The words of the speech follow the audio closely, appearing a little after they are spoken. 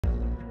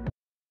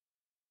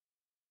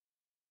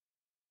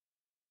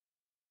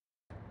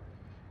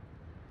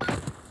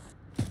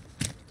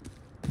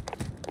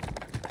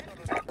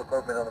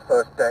Movement on the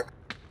first deck.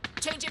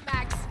 Change it,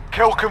 Max.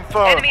 Kill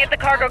confirmed. Enemy at the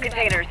cargo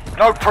containers.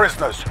 No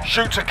prisoners.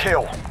 Shoot to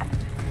kill.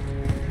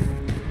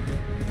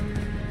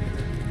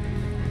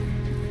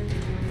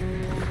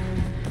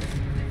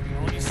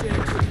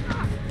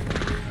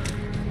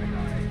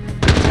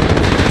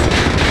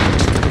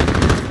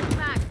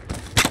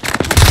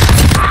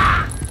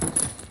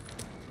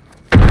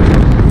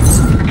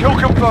 Kill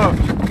confirmed.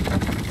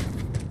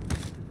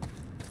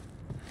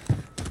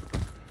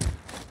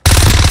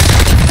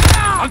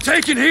 I'm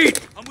taking heat!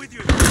 I'm with you.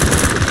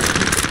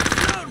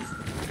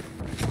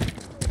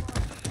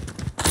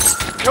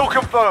 Kill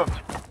confirmed.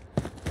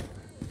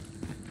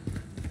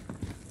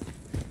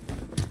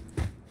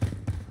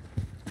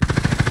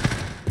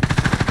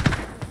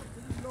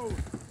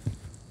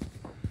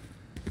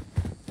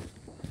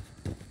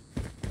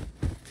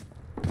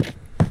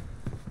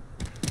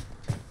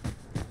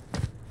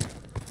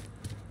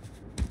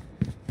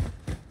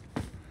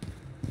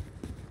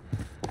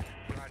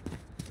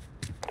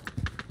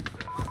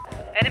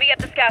 Enemy at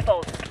the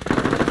scaffold.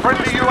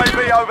 Friendly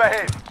UAV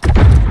overhead.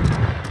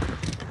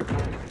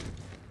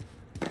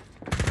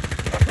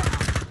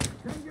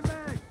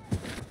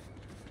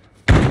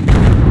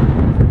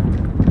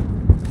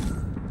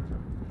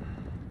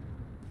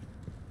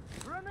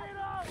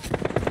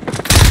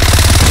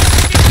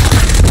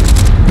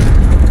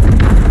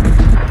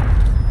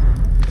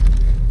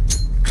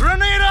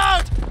 Grenade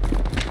out!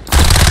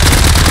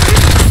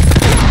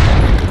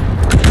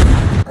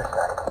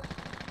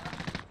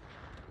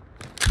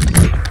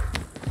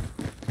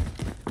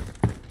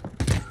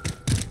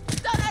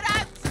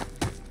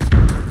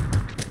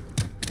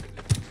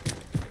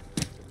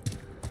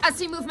 I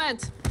see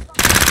movement.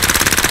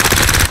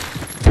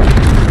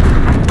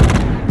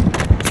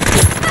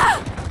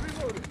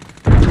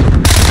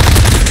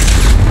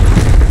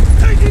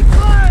 Taking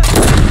fire!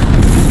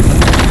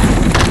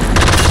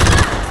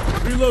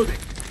 Reloading.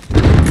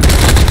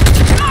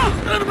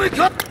 Enemy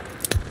come!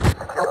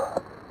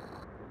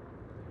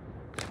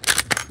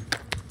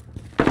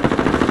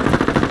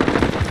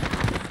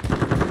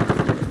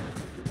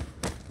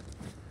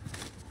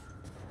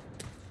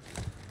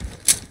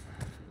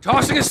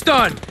 Tossing a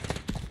stun!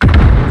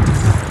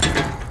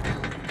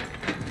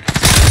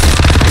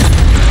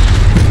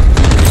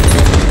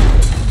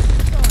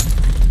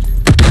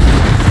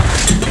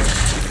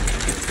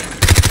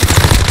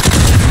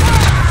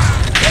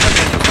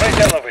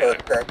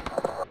 First deck.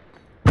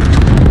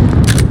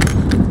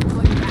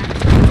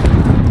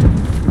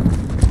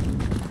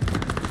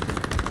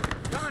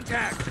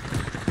 Contact!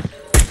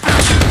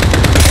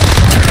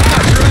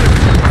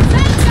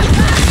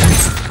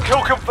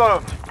 Kill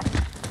confirmed.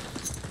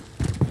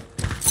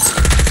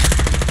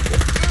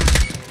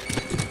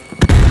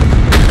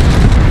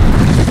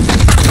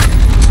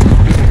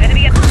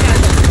 Enemy at the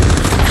scaffold.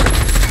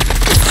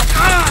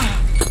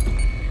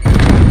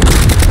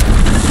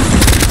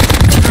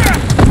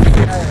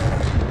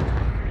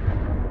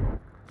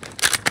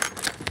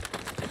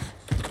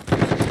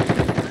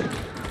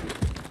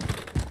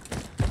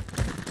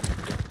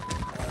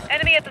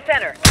 Enemy at the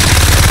center.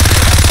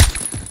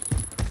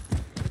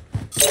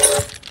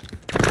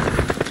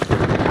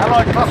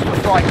 Allied cluster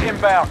strike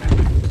inbound.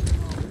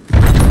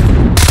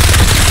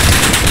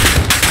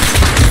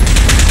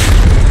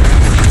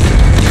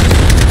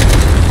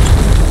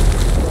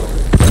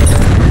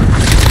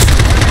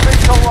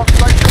 VTOL on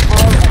station for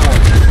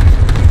overwatch.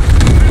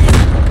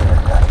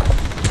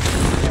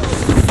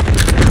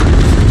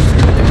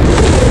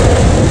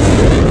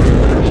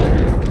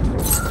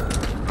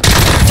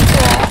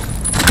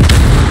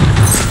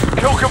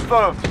 Kill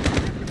confirmed.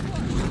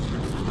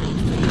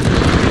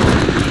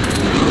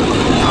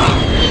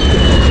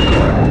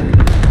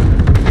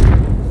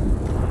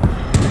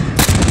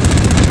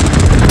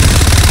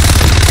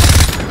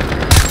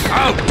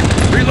 Out!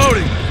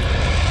 Reloading!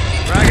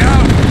 Frag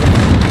out!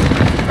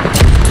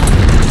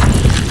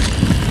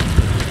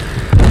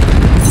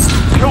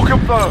 Kill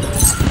confirmed.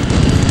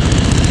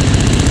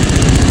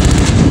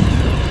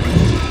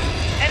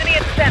 Enemy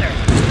at the center.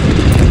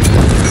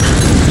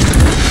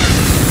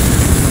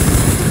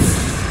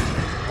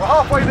 We're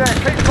halfway there.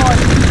 Keep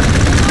fighting.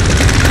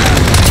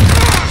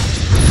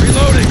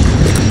 Reloading!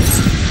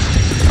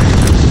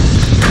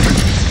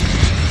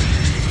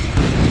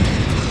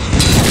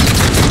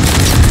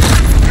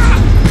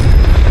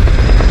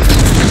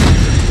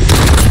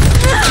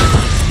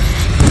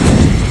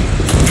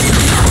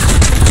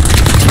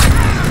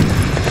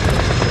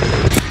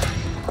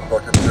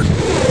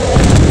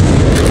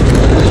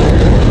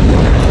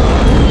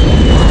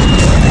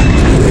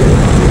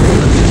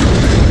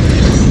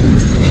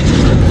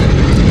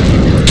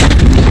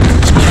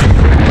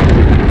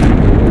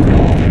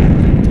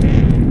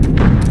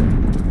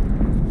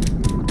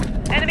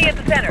 Enemy at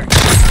the center.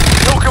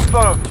 Kill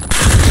confirmed.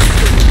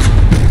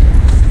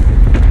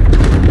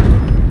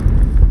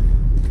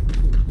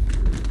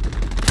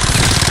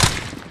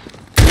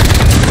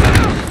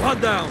 One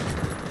down!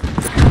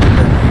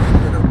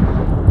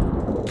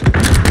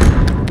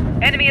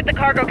 Enemy at the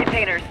cargo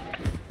containers.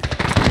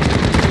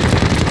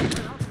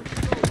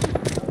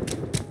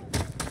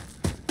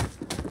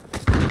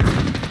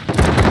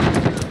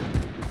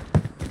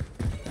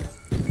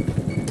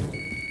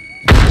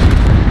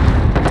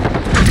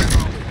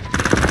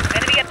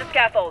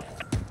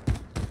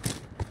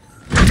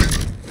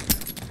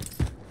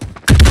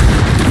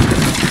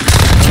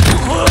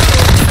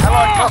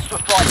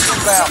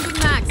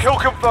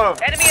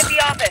 confirmed. Enemy at the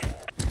office.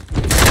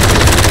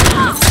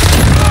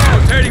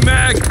 Rotating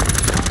mag.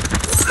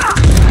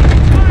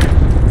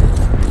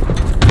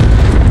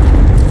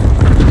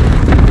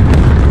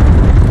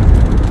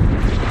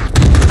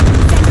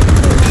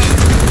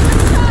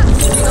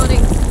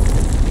 Reloading.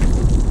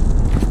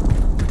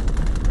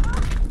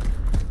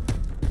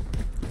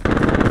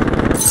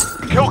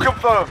 Kill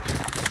confirmed.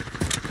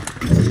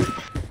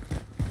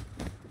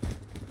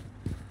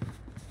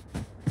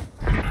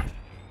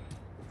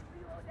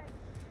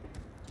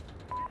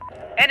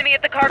 Enemy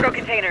at the cargo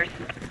containers.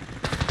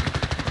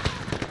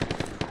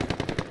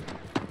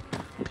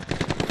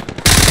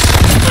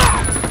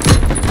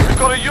 We've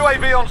got a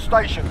UAV on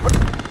station.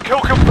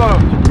 Kill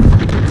confirmed.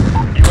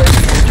 UAV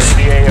entering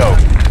the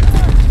AO.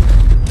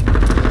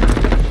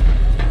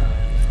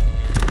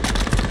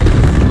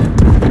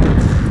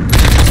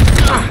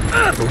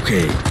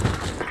 Okay.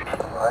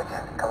 Alright,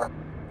 come on.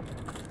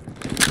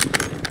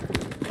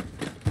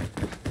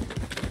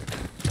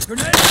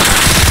 Grenade.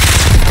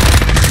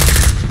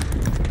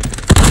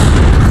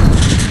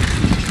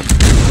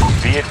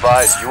 Be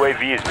advised,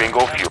 UAV is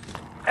bingo fuel.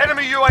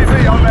 Enemy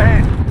UAV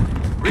overhead.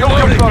 Kill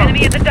Reloading. confirmed.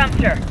 Enemy at the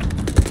dumpster.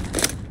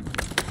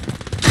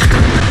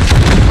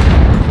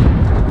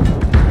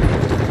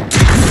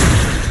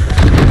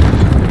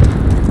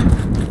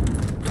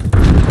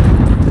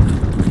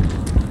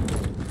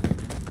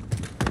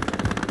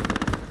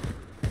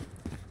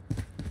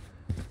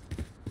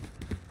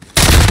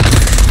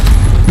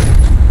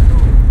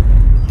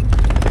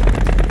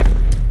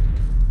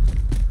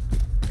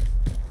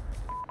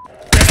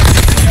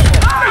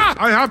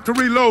 I have to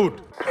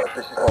reload.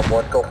 This is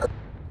 1-1, go for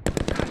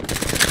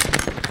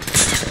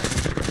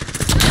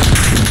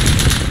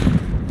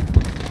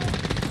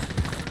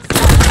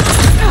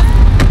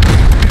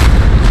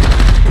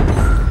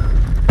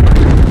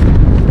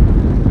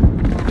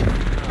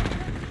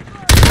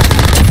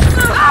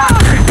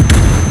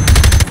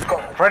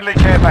Friendly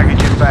care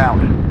package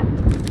inbound.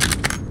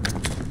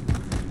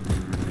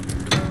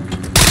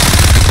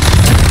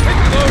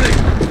 Reloading.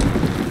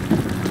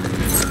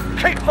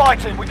 Keep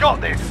fighting, we got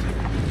this.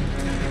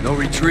 No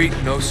retreat,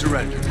 no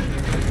surrender.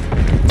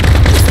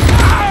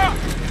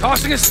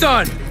 Tossing a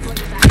stun.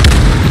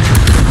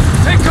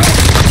 Take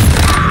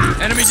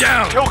cover. Enemy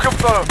down. Kill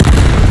confirmed.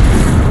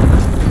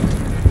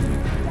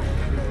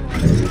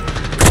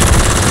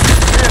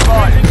 Be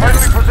advised,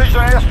 friendly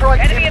precision airstrike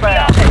Enemy at the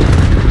inbound.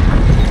 office.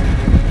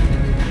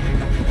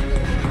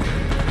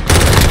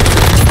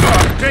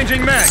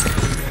 Changing mag.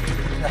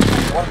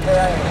 1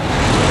 KIA.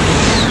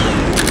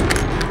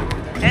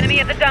 Enemy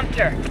at the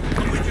dumpster.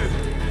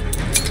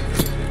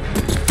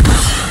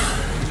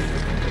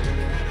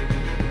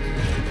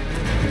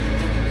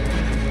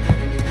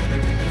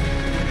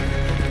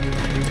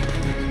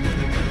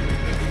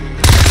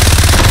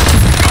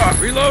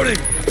 Reloading.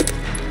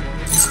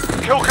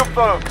 Kill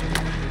confirmed.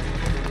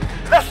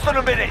 Less than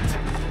a minute.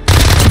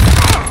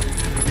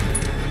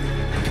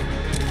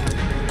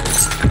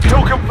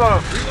 Kill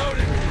confirmed.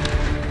 Reloading.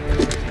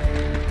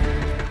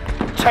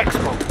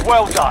 Textbook.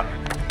 Well done.